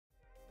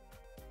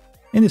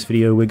In this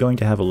video, we're going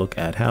to have a look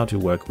at how to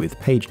work with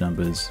page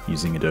numbers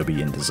using Adobe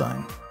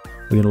InDesign.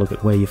 We're going to look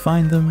at where you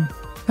find them,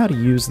 how to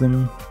use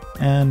them,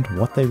 and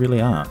what they really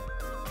are.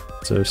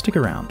 So stick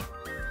around.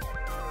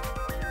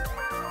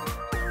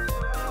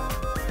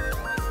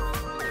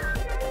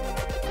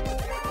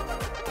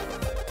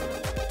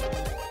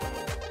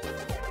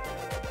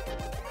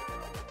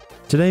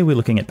 Today we're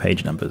looking at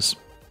page numbers.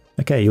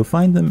 Okay, you'll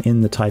find them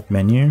in the Type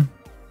menu.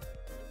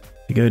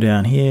 You go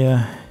down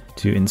here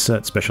to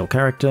Insert Special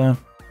Character,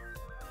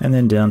 and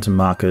then down to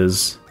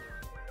Markers.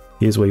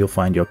 Here's where you'll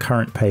find your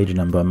current page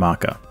number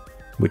marker,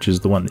 which is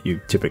the one that you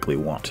typically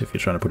want if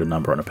you're trying to put a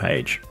number on a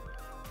page.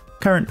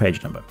 Current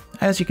page number.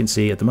 As you can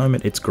see, at the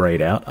moment it's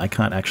grayed out. I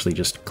can't actually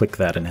just click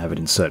that and have it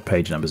insert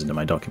page numbers into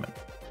my document.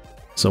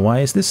 So why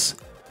is this?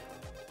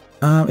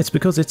 It's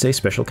because it's a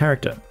special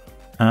character.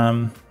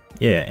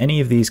 Yeah,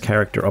 any of these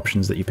character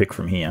options that you pick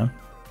from here,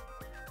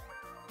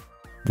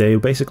 they'll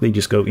basically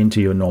just go into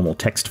your normal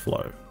text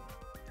flow.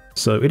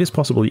 So it is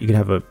possible that you could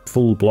have a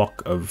full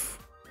block of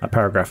a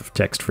paragraph of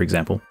text, for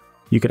example.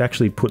 You could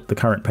actually put the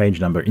current page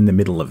number in the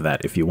middle of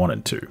that if you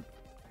wanted to.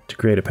 To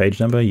create a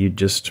page number, you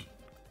just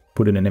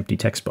put in an empty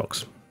text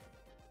box.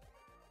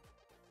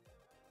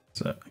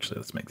 So actually,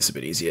 let's make this a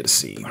bit easier to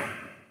see.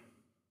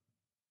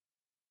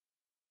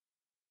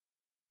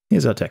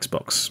 Here's our text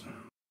box.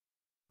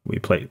 We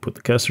put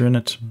the cursor in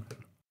it.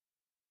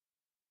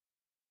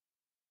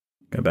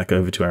 Go back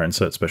over to our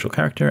Insert Special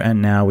Character,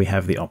 and now we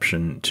have the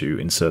option to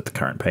insert the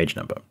current page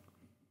number.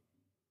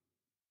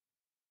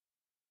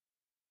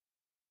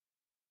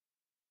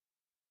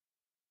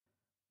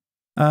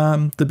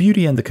 The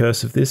beauty and the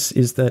curse of this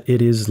is that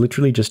it is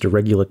literally just a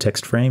regular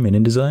text frame in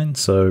InDesign,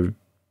 so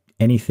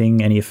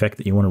anything, any effect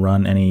that you want to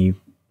run, any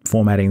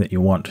formatting that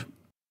you want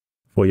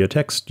for your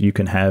text, you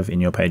can have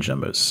in your page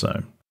numbers.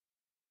 So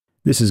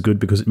this is good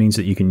because it means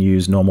that you can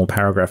use normal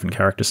paragraph and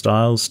character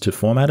styles to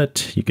format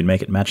it. You can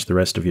make it match the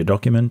rest of your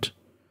document.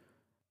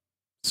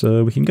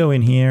 So we can go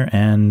in here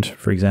and,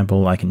 for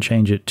example, I can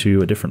change it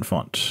to a different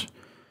font.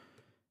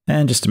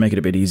 And just to make it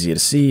a bit easier to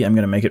see, I'm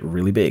going to make it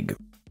really big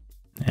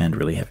and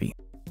really heavy.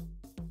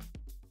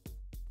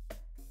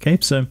 Okay,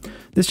 so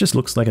this just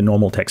looks like a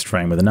normal text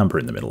frame with a number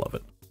in the middle of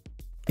it.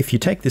 If you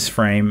take this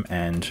frame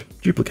and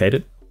duplicate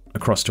it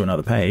across to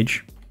another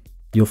page,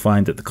 you'll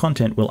find that the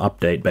content will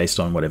update based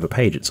on whatever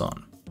page it's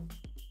on.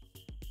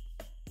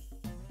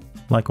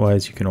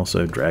 Likewise, you can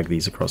also drag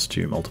these across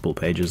to multiple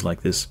pages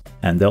like this,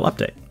 and they'll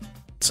update.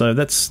 So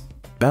that's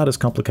about as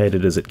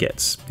complicated as it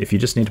gets. If you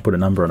just need to put a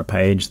number on a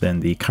page, then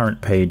the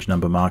current page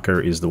number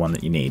marker is the one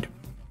that you need.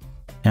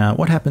 Now,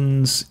 what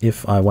happens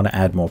if I want to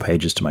add more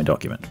pages to my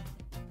document?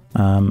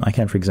 I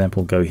can, for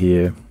example, go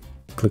here,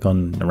 click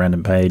on a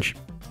random page,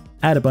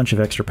 add a bunch of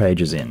extra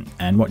pages in,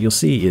 and what you'll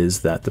see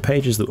is that the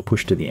pages that were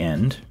pushed to the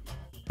end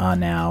are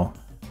now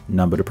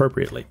numbered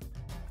appropriately.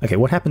 Okay,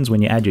 what happens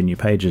when you add your new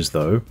pages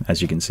though,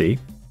 as you can see,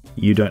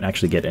 you don't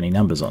actually get any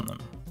numbers on them.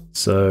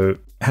 So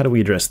how do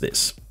we address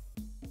this?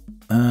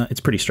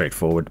 It's pretty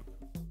straightforward.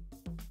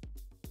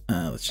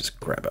 Let's just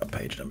grab our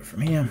page number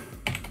from here.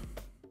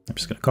 I'm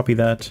just going to copy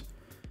that,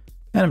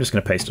 and I'm just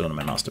going to paste it onto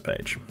my master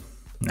page.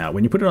 Now,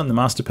 when you put it on the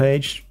master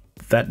page,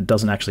 that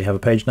doesn't actually have a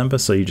page number,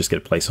 so you just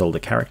get a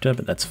placeholder character,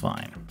 but that's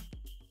fine.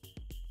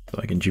 So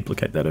I can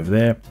duplicate that over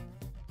there.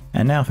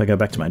 And now if I go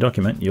back to my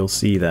document, you'll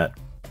see that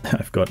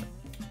I've got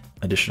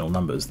additional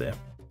numbers there.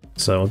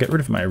 So I'll get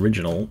rid of my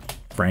original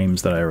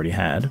frames that I already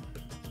had.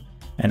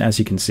 And as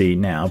you can see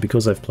now,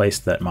 because I've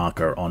placed that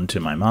marker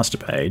onto my master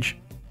page,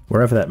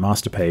 wherever that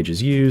master page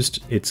is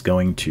used, it's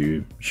going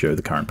to show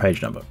the current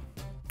page number.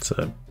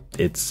 So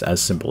it's as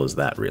simple as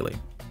that, really.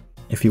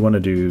 If you want to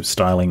do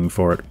styling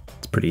for it,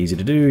 it's pretty easy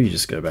to do. You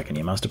just go back in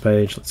your master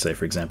page. Let's say,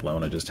 for example, I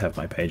want to just have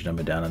my page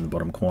number down in the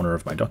bottom corner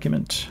of my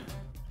document.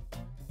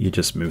 You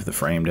just move the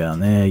frame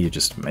down there, you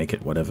just make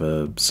it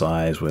whatever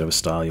size, whatever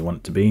style you want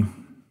it to be. In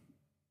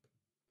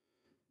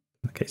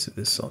the case of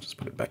this, I'll just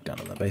put it back down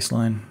on the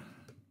baseline.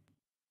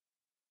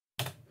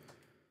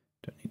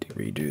 Don't need to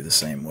redo the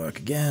same work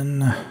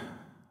again.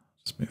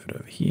 Just move it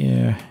over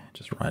here,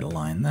 just right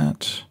align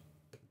that.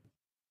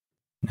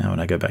 Now when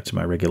I go back to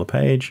my regular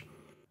page,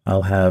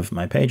 I'll have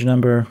my page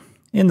number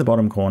in the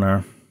bottom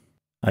corner.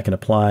 I can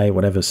apply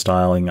whatever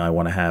styling I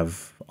want to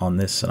have on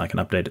this, and I can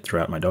update it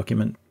throughout my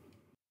document.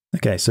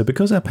 Okay, so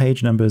because our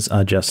page numbers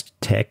are just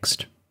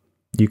text,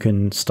 you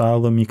can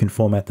style them, you can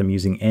format them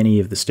using any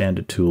of the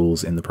standard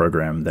tools in the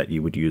program that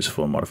you would use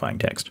for modifying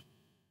text.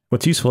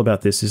 What's useful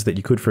about this is that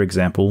you could, for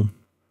example,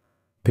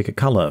 pick a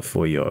color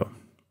for your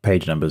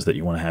page numbers that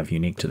you want to have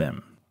unique to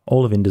them.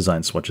 All of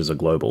InDesign swatches are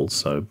global,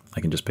 so I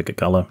can just pick a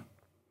color.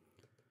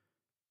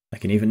 I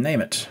can even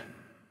name it.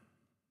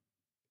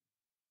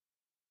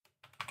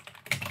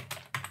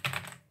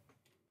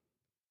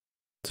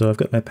 So I've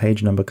got my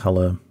page number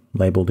color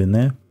labeled in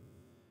there.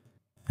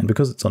 And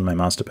because it's on my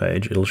master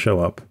page, it'll show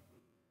up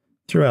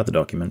throughout the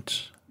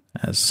document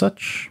as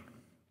such.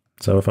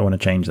 So if I want to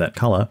change that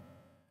color,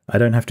 I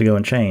don't have to go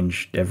and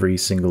change every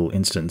single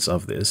instance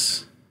of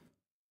this.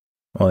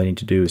 All I need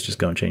to do is just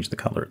go and change the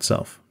color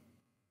itself.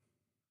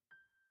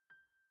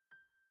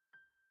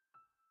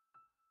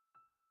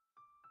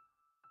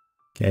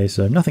 Okay,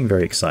 so nothing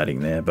very exciting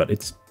there, but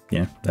it's,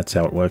 that's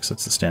how it works.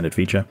 That's the standard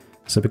feature.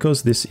 So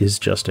because this is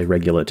just a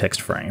regular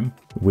text frame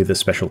with a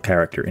special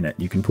character in it,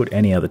 you can put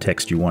any other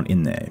text you want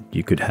in there.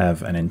 You could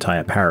have an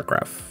entire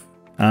paragraph.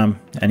 An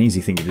easy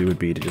thing to do would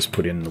be to just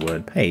put in the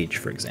word page,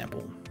 for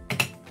example.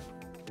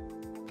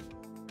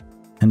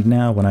 And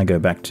now when I go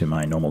back to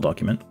my normal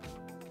document,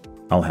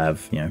 I'll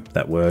have,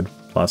 that word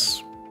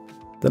plus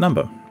the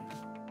number.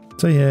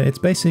 So yeah, it's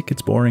basic,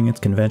 it's boring, it's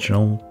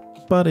conventional,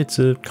 but it's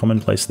a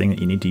commonplace thing that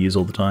you need to use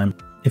all the time.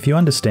 If you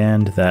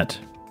understand that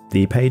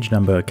the page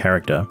number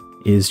character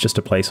is just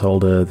a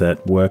placeholder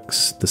that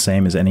works the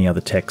same as any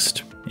other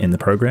text in the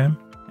program,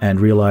 and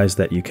realize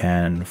that you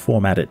can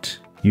format it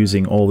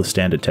using all the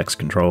standard text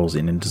controls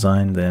in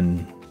InDesign,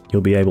 then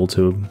you'll be able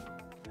to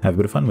have a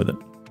bit of fun with it.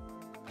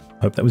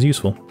 Hope that was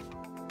useful.